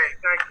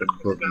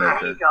 Thank you.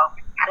 There you go.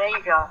 There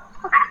you go.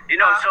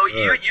 So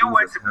you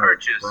went to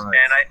Purchase,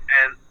 and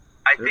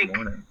I think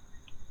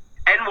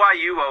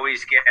NYU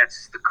always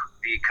gets the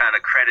kind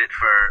of credit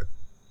for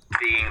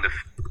being the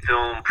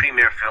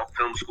premier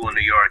film school in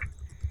New York,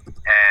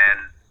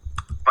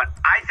 but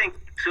I think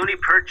SUNY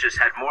Purchase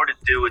had more to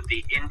do with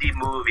the indie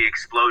movie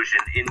explosion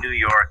in New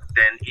York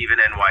than even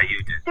NYU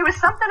did. There was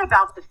something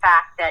about the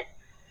fact that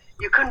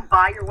you couldn't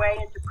buy your way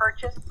into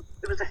Purchase.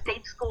 It was a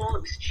state school.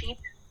 It was cheap,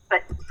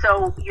 but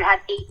so you had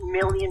 8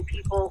 million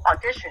people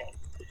auditioning.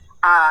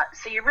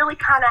 So you really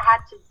kind of had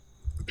to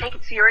take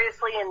it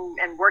seriously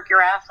and work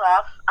your ass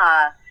off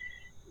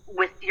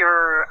with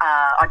your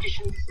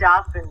audition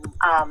stuff. And,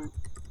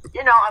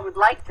 I would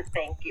like to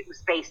think it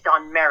was based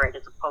on merit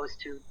as opposed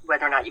to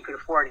whether or not you could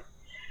afford it.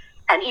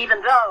 And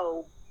even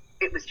though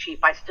it was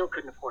cheap, I still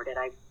couldn't afford it.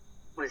 I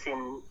was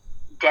in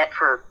debt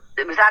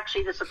it was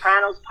actually The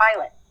Sopranos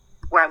pilot,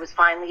 where I was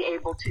finally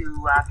able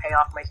to pay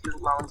off my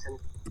student loans and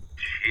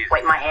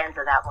wipe my hands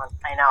of that one.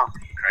 I know.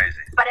 Crazy.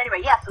 But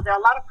anyway, so there are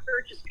a lot of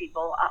Purchase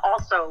people.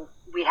 Also,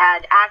 we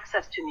had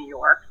access to New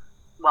York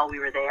while we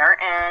were there,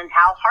 and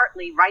Hal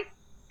Hartley, right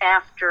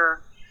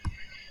after,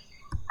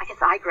 I guess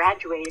I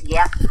graduated, he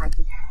asked if I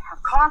could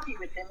have coffee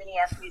with him, and he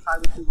asked me if I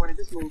would do one of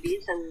his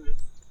movies, and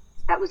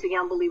that was The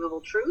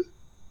Unbelievable Truth.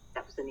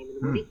 That was the name of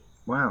the movie.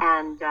 Wow.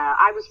 And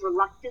I was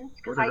reluctant,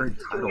 because I was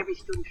doing every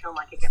student film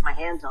I could get my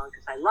hands on,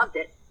 because I loved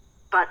it.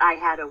 but I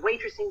had a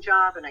waitressing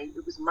job, and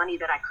it was money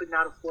that I could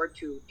not afford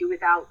to do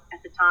without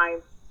at the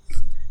time.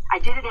 I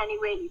did it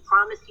anyway. He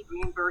promised he'd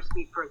reimburse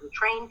me for the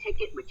train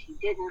ticket, which he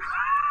didn't.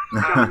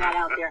 Throwing that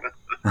out there,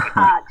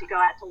 to go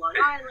out to Long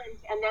Island,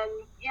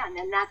 and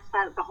then that's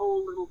the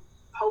whole little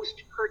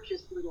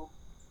purchase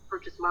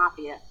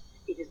mafia.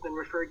 It has been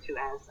referred to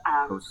as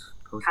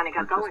kind of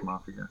got going.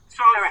 Mafia.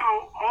 So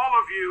all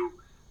of you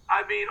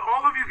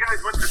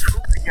guys went to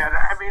school together.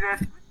 I mean,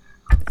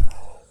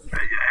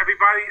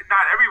 everybody,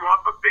 not everyone,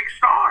 but big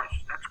stars.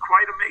 That's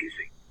quite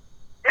amazing.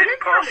 Did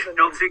Paul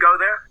Schultze go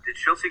there? Did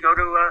Schultze go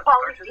to? Well,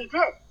 he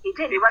did. He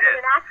wasn't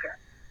an actor.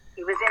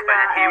 He was in.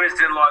 He was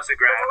in Laws of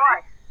Gravity.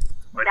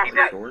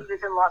 That's right. He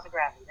was in Laws of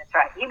Gravity. That's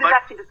right. He was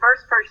actually the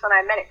first person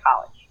I met at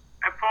college.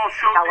 And Paul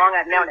Schultze. How long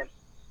I've known him.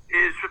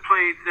 Is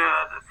played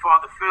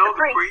Father Phil,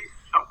 the priest.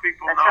 Some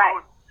people know.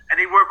 Right. And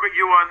he worked with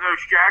you on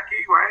Nurse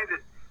Jackie, right?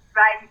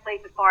 Right. He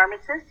played the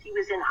pharmacist. He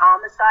was in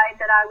Homicide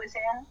that I was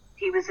in.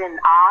 He was in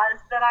Oz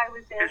that I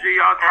was in. Is he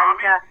on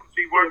Tommy? Is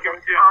he working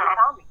with you on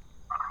Tommy?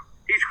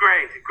 He's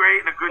great. He's great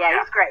and a good guy.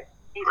 Yeah, he's great.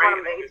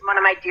 He's one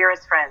of my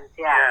dearest friends.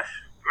 Yeah. Yes.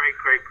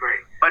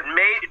 Great. But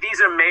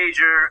these are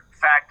major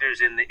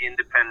factors in the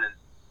independent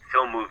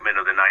film movement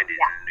of the 90s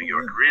in New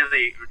York.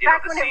 Really,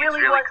 back when it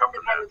really was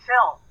independent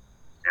film.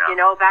 Yeah. You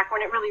know, back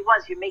when it really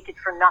was, you make it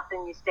for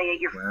nothing. You stay at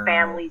your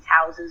family's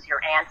houses,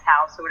 your aunt's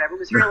house, or whatever. It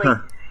was really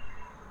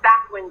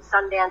back when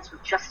Sundance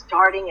was just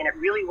starting, and it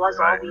really was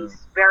all these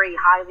very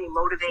highly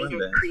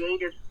motivated,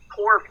 creative,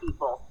 poor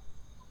people.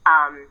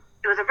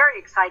 It was a very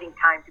exciting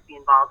time to be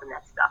involved in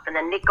that stuff. And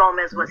then Nick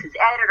Gomez was his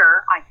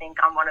editor, I think,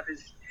 on one of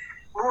his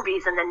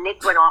movies. And then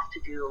Nick went off to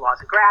do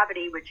Laws of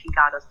Gravity, which he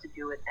got us to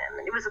do with him.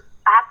 And it was,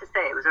 I have to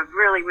say, it was a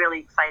really,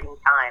 really exciting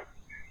time.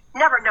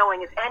 Never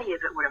knowing if any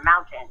of it would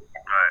amount to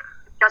anything. Right.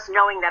 Just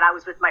knowing that I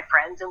was with my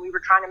friends and we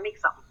were trying to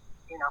make something,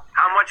 you know.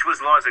 How much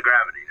was Laws of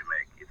Gravity to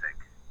make, you think?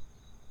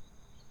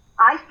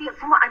 I feel,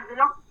 the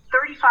number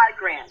 35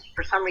 grand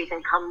for some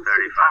reason comes to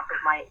the top of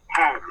my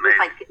head. It's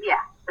like, it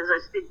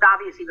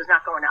obviously was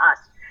not going to us.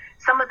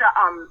 Some of the,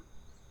 I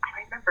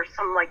remember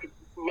some like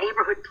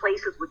neighborhood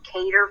places would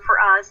cater for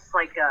us.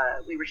 Like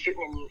we were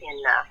shooting in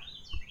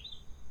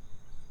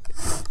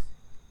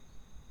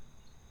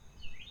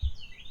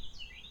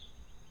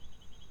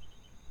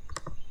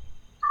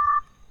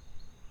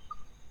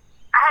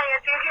Hey,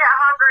 if you get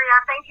hungry, I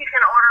think you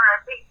can order